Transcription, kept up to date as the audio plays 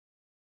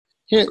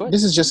Here, Go ahead.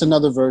 this is just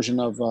another version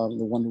of the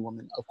Wonder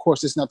Woman. Of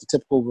course, it's not the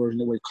typical version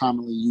that we're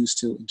commonly used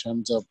to in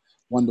terms of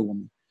Wonder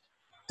Woman.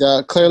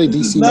 Clearly,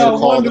 This is DC made a not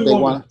call that Wonder they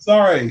Woman. want.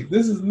 Sorry,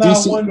 this is not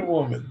DC Wonder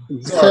Woman.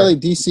 Sorry. clearly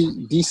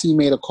DC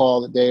made a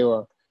call that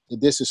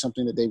that this is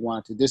something that they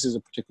wanted. This is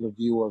a particular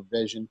view or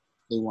vision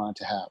they wanted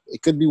to have.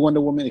 It could be Wonder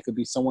Woman. It could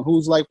be someone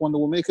who's like Wonder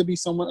Woman. It could be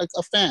someone like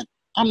a fan.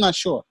 I'm not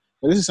sure,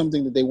 but this is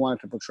something that they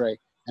wanted to portray,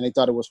 and they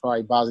thought it was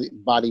probably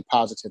body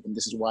positive, and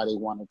this is why they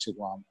wanted to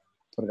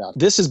put it out.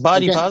 This is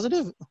body Again,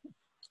 positive?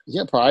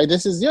 yeah, probably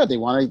this is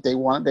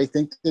they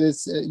think that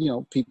it's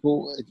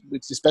people,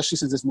 especially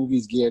since this movie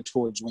is geared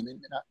towards women,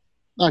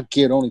 not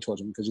geared only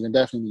towards women, because you can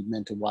definitely need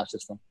men to watch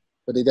this film,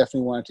 but they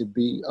definitely want it to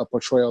be a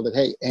portrayal that,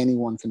 hey,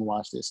 anyone can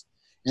watch this.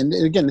 And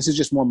again, this is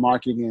just more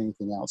marketing than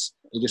anything else.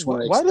 They just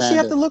want to expand. Why does she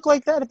have to look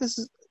like that if this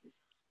is?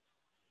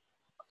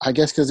 I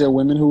guess because there are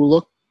women who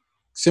look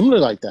similar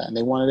like that, and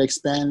they wanted to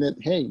expand it.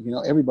 Hey,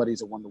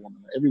 everybody's a Wonder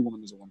Woman. Every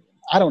woman is a Wonder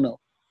Woman. I don't know,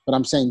 but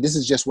I'm saying this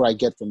is just what I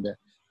get from there.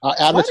 Our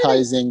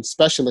advertising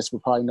specialists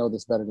would probably know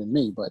this better than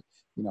me, but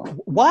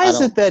Why is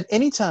it that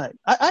anytime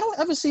I don't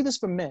ever see this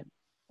for men?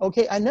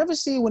 Okay, I never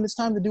see when it's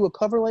time to do a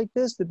cover like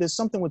this that there's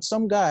something with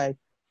some guy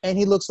and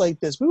he looks like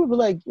this. We would be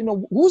like,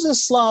 who's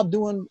this slob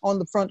doing on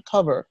the front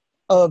cover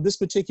of this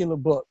particular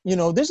book?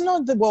 There's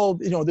not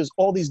there's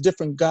all these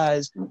different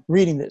guys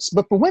reading this.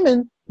 But for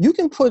women, you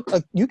can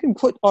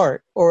put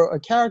art or a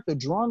character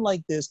drawn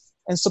like this,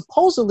 and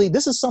supposedly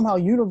this is somehow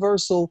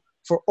universal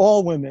for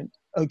all women.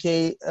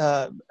 Okay,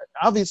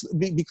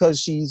 obviously because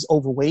she's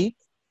overweight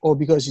or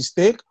because she's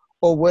thick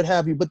or what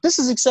have you. But this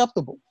is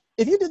acceptable.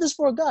 If you did this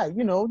for a guy,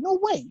 no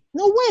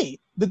way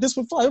that this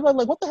would fly. Everybody's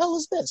like, what the hell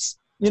is this?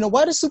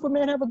 Why does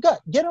Superman have a gut?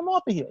 Get him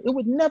off of here. It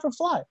would never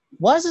fly.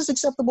 Why is this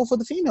acceptable for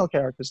the female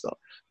characters, though?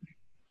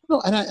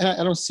 No, and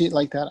I don't see it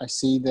like that. I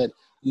see that,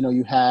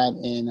 you had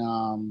in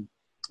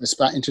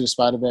Into the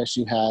Spider-Verse,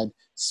 you had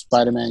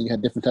Spider-Man, you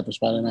had different type of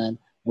Spider-Man,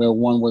 where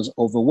one was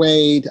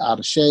overweight, out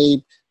of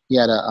shape. He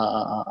had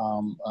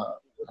a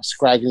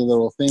scraggly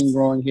little thing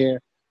growing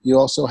here. You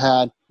also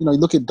had, you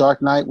look at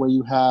Dark Knight, where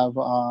you have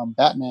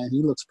Batman.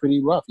 He looks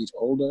pretty rough. He's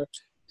older.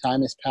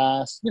 Time has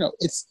passed.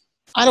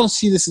 I don't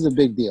see this as a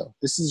big deal.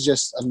 This is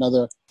just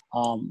another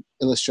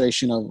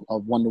illustration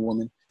of Wonder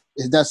Woman.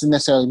 It doesn't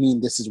necessarily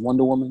mean this is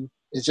Wonder Woman.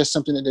 It's just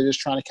something that they're just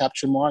trying to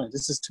capture more on.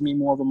 This is, to me,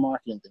 more of a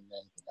marketing thing than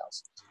anything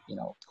else.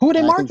 Who are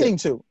they marketing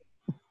to?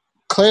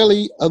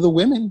 Clearly, other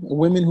women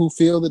who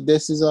feel that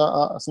this is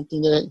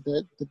something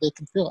that they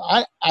can feel.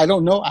 I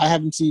don't know. I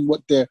haven't seen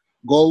what their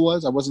goal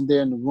was. I wasn't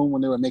there in the room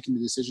when they were making the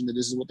decision that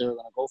this is what they were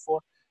going to go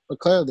for. But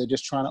clearly, they're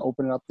just trying to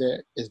open it up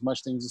there as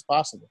much things as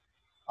possible.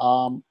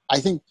 I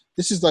think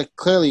this is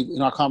clearly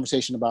in our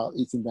conversation about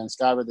Ethan Van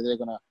Sciver that they're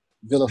going to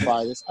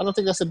vilify this. I don't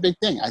think that's a big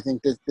thing. I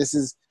think that this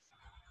is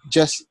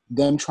just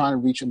them trying to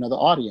reach another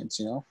audience,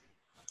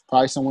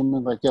 Probably some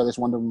women like, this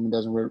Wonder Woman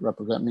doesn't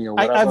represent me or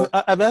whatever.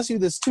 I've asked you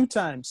this 2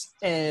 times,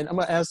 and I'm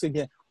going to ask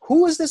again.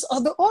 Who is this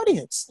other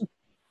audience?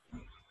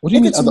 What do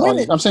you mean other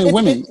audience? I'm saying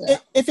women.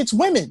 If it's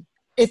women,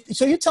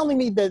 so you're telling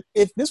me that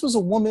if this was a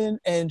woman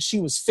and she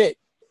was fit,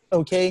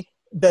 okay,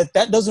 that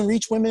doesn't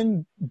reach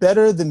women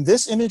better than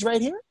this image right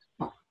here?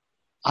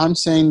 I'm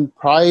saying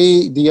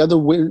probably the other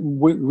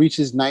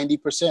reaches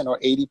 90% or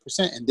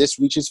 80%, and this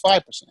reaches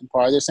 5%. And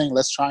probably they're saying,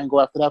 let's try and go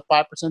after that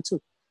 5%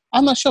 too.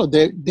 I'm not sure.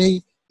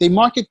 They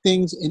market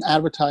things in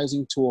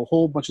advertising to a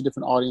whole bunch of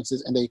different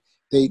audiences, and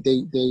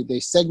they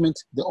segment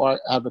the art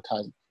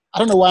advertising. I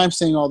don't know why I'm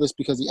saying all this,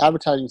 because the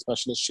advertising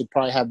specialist should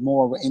probably have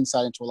more of an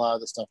insight into a lot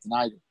of the stuff than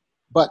I do.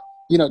 But,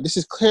 this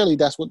is clearly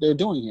that's what they're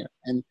doing here.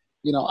 And,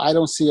 I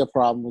don't see a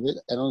problem with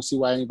it. I don't see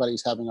why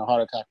anybody's having a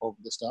heart attack over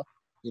this stuff,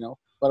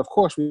 But, of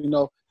course, we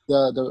know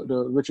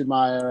the Richard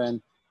Meyer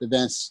and the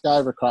Van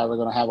Sciver crowd are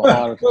going to have a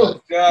heart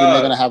attack.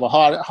 They're going to have a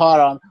heart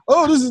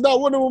on, this is not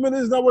Wonder Woman.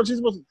 This is not what she's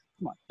supposed to.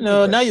 Come on.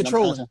 No, now you're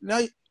trolling.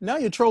 Now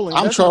you're trolling.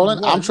 I'm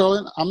trolling.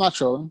 I'm not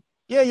trolling.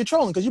 Yeah, you're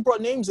trolling because you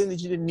brought names in that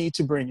you didn't need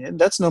to bring in.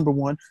 That's number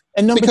one.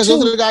 And number because two,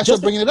 those are the guys who are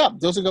bringing it up.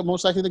 Those are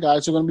most likely the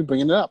guys who are going to be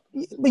bringing it up.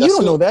 But you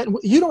don't know that.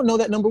 You don't know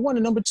that, number one.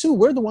 And number two,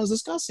 we're the ones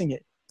discussing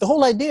it. The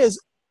whole idea is,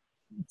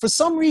 for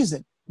some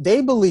reason,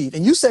 they believe,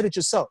 and you said it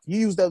yourself. You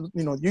use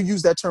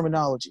that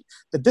terminology,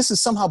 that this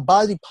is somehow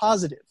body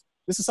positive.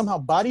 This is somehow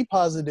body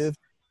positive,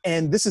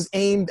 and this is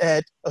aimed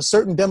at a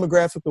certain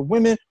demographic of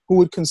women who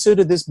would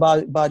consider this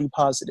body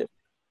positive.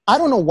 I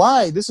don't know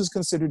why this is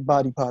considered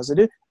body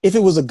positive. If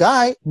it was a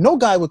guy, no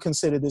guy would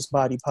consider this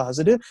body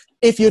positive.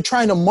 If you're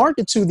trying to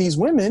market to these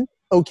women,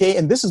 okay,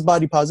 and this is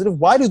body positive,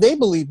 why do they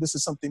believe this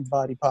is something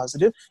body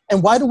positive?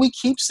 And why do we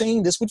keep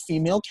saying this with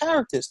female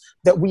characters?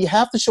 That we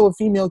have to show a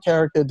female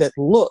character that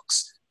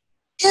looks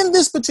in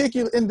this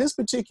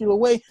particular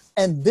way,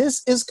 and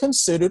this is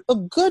considered a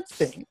good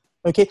thing.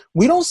 Okay,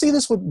 we do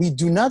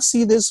not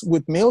see this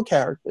with male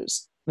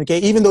characters. Okay,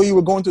 even though you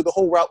were going through the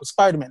whole route with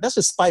Spider-Man, that's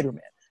just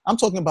Spider-Man. I'm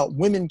talking about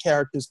women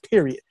characters,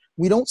 period.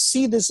 We don't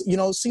see this,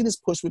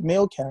 push with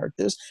male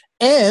characters,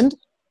 and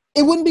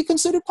it wouldn't be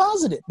considered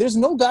positive. There's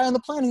no guy on the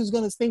planet who's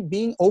going to think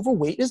being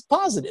overweight is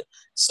positive.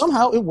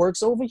 Somehow it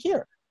works over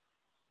here.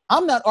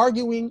 I'm not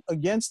arguing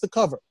against the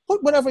cover.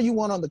 Put whatever you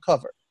want on the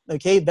cover.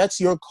 Okay, that's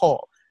your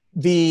call.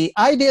 The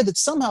idea that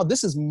somehow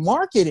this is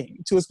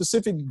marketing to a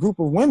specific group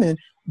of women,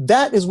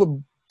 that is what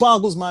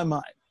boggles my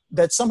mind.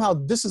 That somehow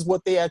this is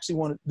what they actually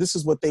want. This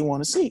is what they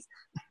want to see.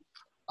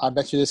 I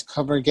bet you this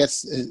cover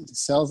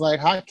sells like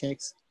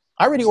hotcakes.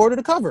 I already ordered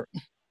a cover.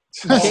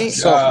 Oh,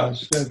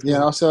 gosh.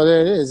 So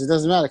there it is. It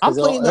doesn't matter. I'm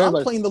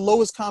playing the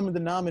lowest common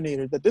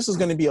denominator, that this is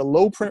going to be a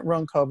low print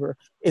run cover.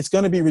 It's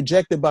going to be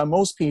rejected by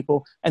most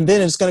people. And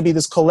then it's going to be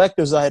this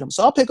collector's item.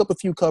 So I'll pick up a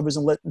few covers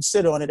and let them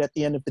sit on it at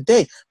the end of the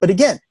day. But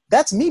again,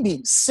 that's me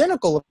being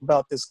cynical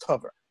about this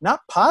cover,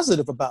 not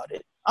positive about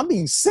it. I'm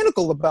being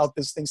cynical about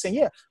this thing, saying,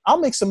 yeah, I'll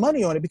make some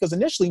money on it, because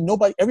initially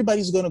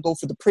everybody's going to go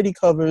for the pretty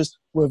covers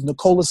with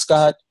Nicola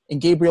Scott and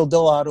Gabriel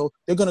Dell'Otto.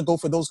 They're going to go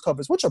for those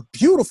covers, which are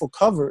beautiful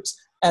covers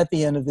at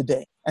the end of the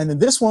day. And then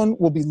this one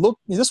won't be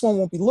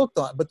looked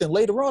on. But then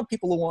later on,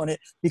 people will want it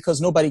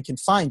because nobody can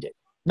find it.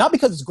 Not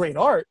because it's great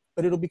art,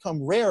 but it'll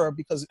become rarer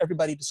because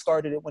everybody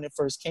discarded it when it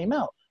first came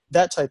out.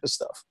 That type of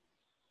stuff.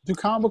 Do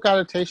comic book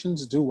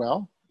adaptations do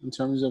well in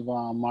terms of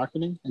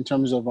marketing, in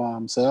terms of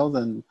sales?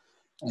 And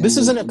this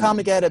isn't a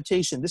comic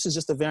adaptation. This is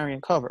just a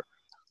variant cover.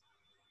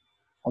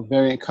 A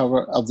variant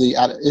cover of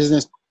isn't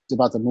this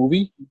about the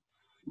movie?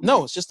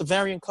 No, it's just a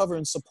variant cover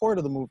in support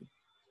of the movie.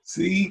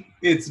 See,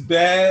 it's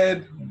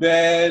bad.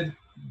 That's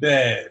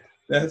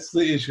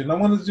the issue. And I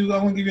want to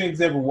give you an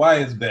example why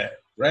it's bad,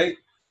 right?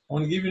 I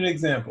want to give you an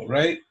example,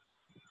 right?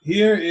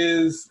 Here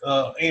is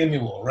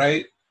annual,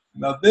 right?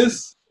 Now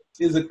this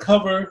is a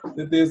cover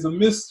that there's a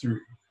mystery,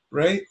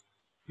 right?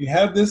 You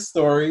have this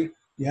story,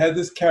 you have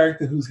this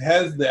character who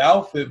has the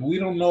outfit, but we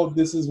don't know if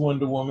this is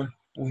Wonder Woman.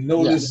 We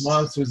know there's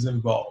monsters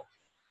involved.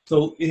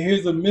 So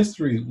here's a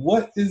mystery.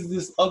 What is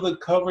this other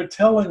cover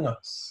telling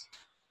us,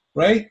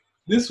 right?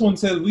 This one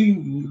says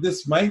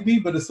this might be,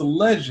 but it's a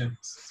legend.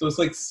 So it's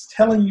like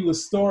telling you a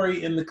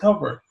story in the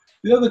cover.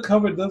 The other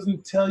cover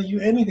doesn't tell you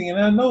anything. And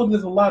I know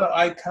there's a lot of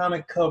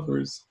iconic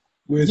covers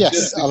with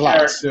just a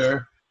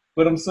character,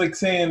 but I'm like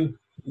saying,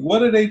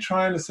 what are they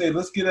trying to say?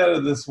 Let's get out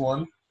of this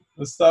one.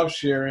 Let's stop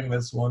sharing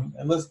this one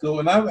and let's go.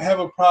 And I have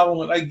a problem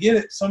with, I get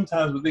it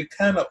sometimes, but they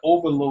kind of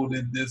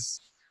overloaded this.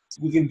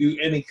 We can do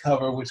any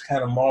cover, which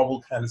kind of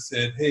Marvel kind of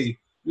said, hey,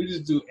 we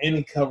just do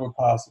any cover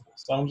possible.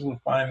 So I'm just gonna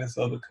find this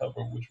other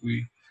cover, which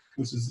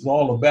is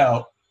all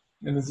about.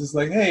 And it's just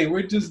like, hey,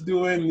 we're just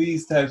doing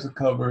these types of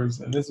covers,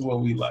 and this is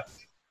what we like.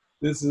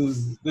 This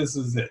is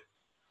it.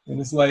 And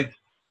it's like,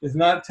 it's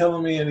not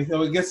telling me anything.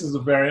 I guess it's a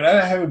variant.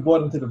 I haven't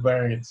bought into the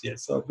variants yet,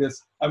 so I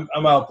guess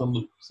I'm out the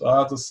loop. So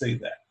I'll have to say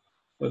that.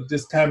 But it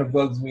just kind of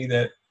bugs me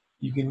that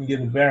you can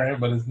get a variant,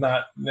 but it's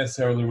not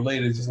necessarily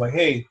related. It's just like,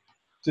 hey,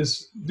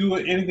 just do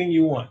anything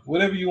you want.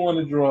 Whatever you want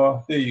to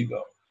draw, there you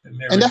go.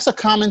 And that's a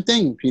common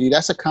thing, PD.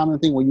 That's a common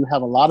thing where you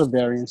have a lot of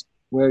variants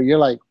where you're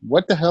like,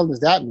 what the hell does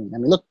that mean? I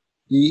mean, look,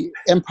 the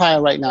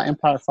Empire right now,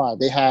 Empire 5,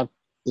 they have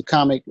the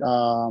comic,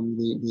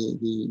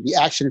 the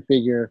action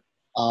figure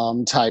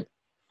type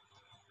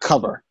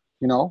cover,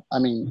 you know? I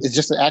mean, it's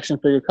just an action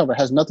figure cover. It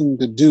has nothing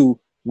to do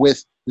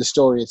with the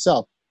story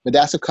itself. But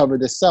that's a cover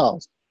that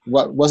sells.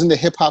 What wasn't the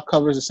hip hop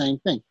covers the same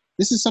thing?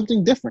 This is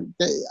something different.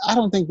 I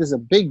don't think this is a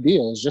big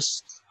deal. It's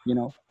just, you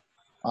know.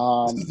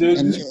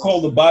 Did you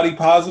call the body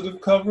positive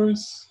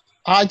covers?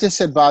 I just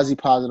said body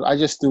positive. I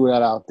just threw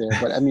that out there.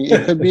 But I mean,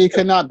 it could be, it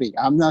could not be.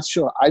 I'm not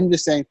sure. I'm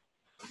just saying,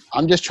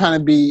 I'm just trying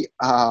to be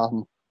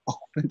open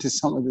to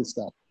some of this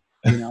stuff,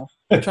 you know.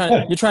 You're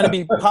trying to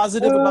be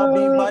positive about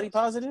being body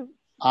positive?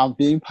 I'm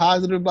being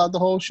positive about the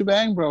whole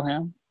shebang,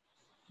 Broham.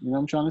 You know what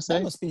I'm trying to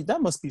say?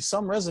 That must be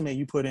some resume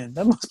you put in.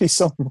 That must be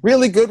some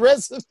really good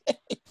resume.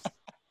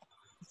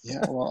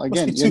 Yeah, well,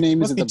 again, your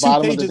name is at the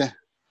bottom of the...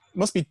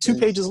 Must be 2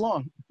 pages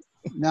long.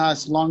 No,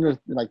 it's longer,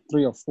 like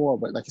 3 or 4.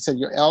 But like I said,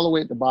 you're all the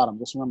way at the bottom.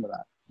 Just remember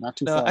that. Not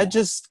too far.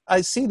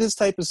 I see this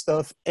type of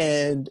stuff,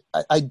 and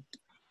I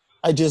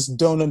just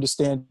don't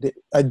understand it.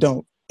 I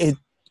don't.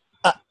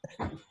 I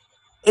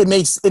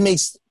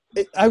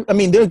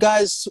mean, there are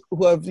guys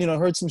who have, you know,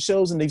 heard some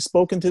shows and they've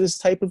spoken to this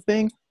type of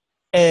thing,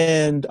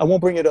 and I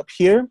won't bring it up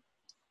here.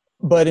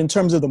 But in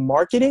terms of the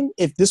marketing,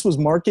 if this was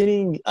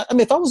marketing, I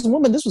mean, if I was a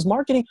woman, this was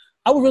marketing,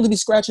 I would really be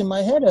scratching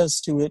my head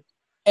as to it.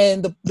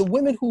 And the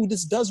women who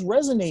this does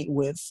resonate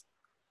with,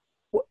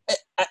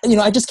 you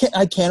know, I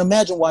can't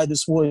imagine why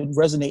this would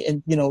resonate.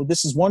 And, you know,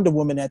 this is Wonder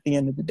Woman at the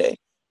end of the day.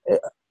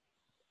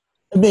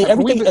 I mean,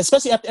 everything,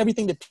 especially after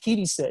everything that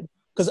Petey said,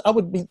 because I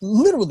would be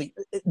literally,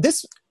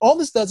 all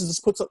this does is this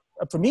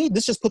for me,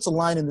 this just puts a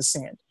line in the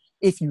sand.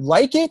 If you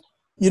like it,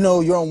 you know,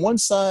 you're on one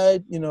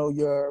side,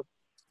 you're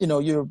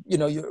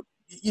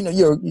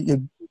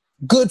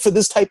good for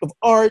this type of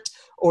art,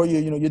 or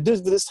you're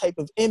good for this type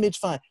of image,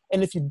 fine.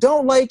 And if you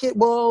don't like it,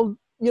 well,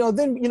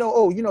 then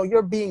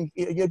you're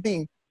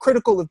being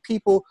critical of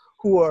people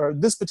who are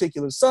this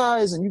particular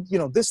size, and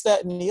this,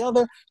 that, and the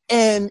other.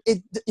 And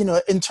it,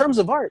 in terms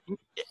of art,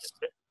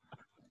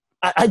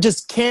 I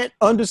just can't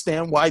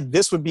understand why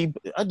this would be.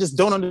 I just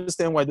don't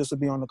understand why this would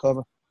be on the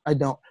cover. I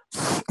don't.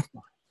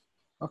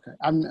 Okay,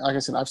 like I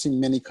said, I've seen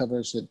many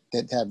covers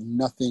that have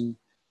nothing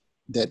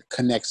that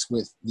connects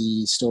with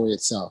the story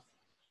itself.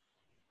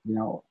 You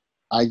know,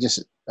 I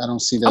don't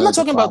see that I'm not as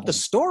a talking about the problem.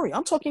 story.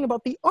 I'm talking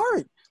about the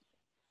art.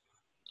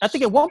 I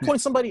think at one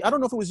point somebody, I don't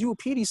know if it was you or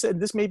Petey, said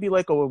this may be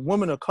like a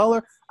woman of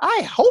color.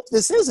 I hope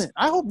this isn't.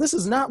 I hope this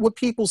is not what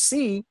people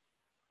see.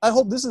 I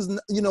hope this is,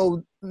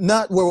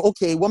 not where,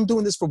 okay, well, I'm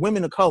doing this for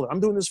women of color. I'm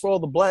doing this for all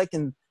the black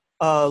and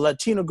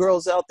Latina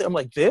girls out there. I'm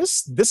like,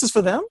 this is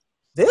for them?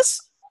 This?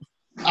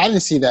 I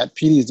didn't see that.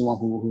 PD is the one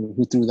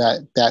who threw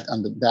that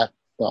under that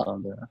thought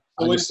on there.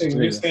 So wait a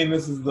second, you're saying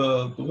this is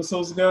the what's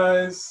those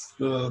guys?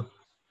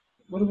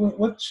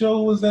 What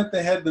show was that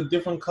had the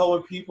different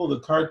color people? The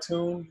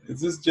cartoon?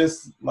 Is this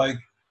just like,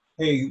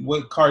 hey,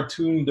 what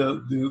cartoon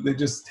do they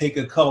just take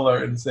a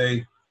color and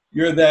say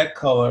you're that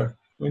color?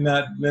 We're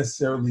not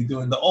necessarily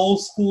doing the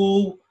old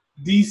school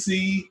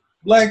DC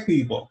black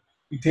people.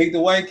 You take the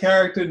white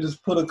character and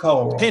just put a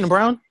color on. Paint them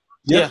brown?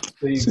 Yep, Yeah.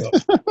 there you go.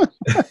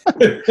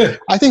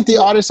 I think the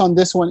artist on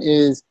this one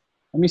is,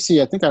 let me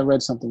see, I think I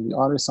read something. The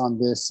artist on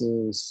this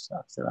is,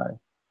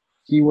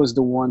 he was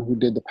the one who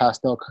did the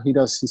pastel. He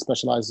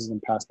specializes in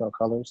pastel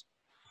colors.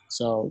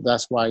 So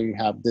that's why you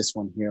have this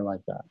one here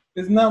like that.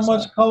 There's not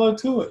much color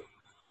to it.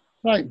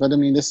 Right, but I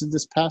mean, this is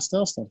this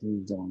pastel stuff that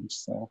he's doing.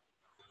 So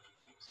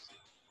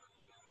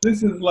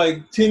this is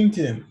like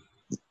Tintin,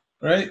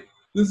 right?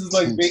 This is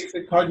like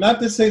basic art. Not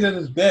to say that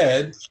it's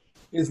bad.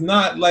 It's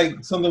not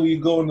like something where you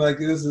go and like,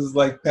 this is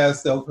like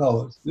pastel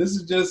colors. This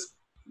is just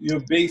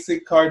your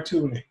basic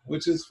cartooning,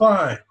 which is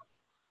fine.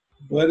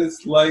 But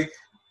it's like,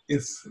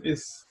 it's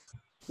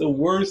the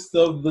worst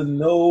of the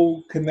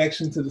no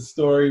connection to the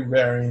story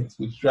variants,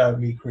 which drive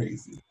me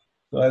crazy.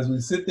 So as we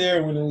sit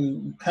there, when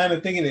we kind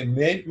of thinking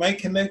it might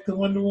connect to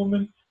Wonder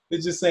Woman,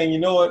 it's just saying, you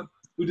know what,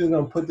 we're just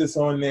going to put this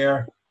on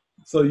there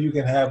so you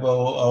can have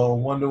a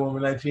Wonder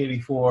Woman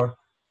 1984.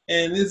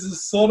 And this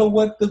is sort of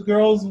what the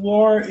girls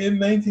wore in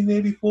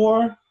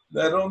 1984.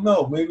 I don't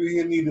know. Maybe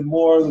he needed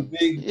more of the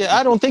big. Yeah,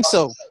 I don't think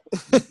so.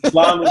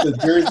 Blonde with the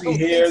jersey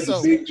hair, the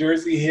big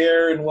jersey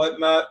hair and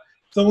whatnot.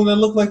 Someone that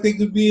looked like they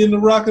could be in the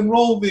rock and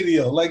roll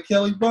video, like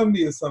Kelly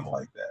Bundy or something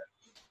like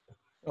that.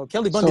 Oh,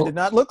 Kelly Bundy did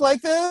not look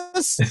like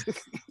this.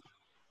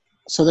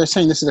 So they're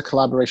saying this is a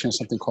collaboration of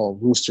something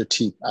called Rooster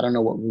Teeth. I don't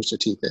know what Rooster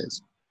Teeth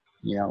is.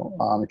 You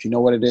know, if you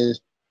know what it is.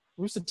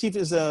 Rooster Teeth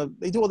is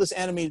they do all this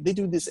animated. They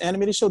do this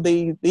animated show.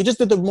 They just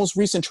did the most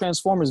recent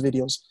Transformers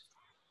videos,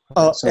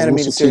 so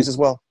animated series as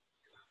well.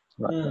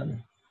 Right.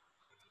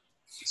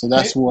 So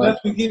that's what.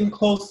 We're getting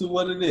close to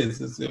what it is.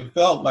 It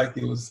felt like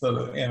it was sort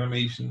of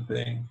animation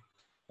thing,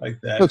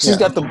 like that. Look, she's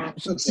got the.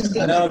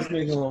 Now it's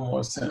making a little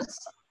more sense.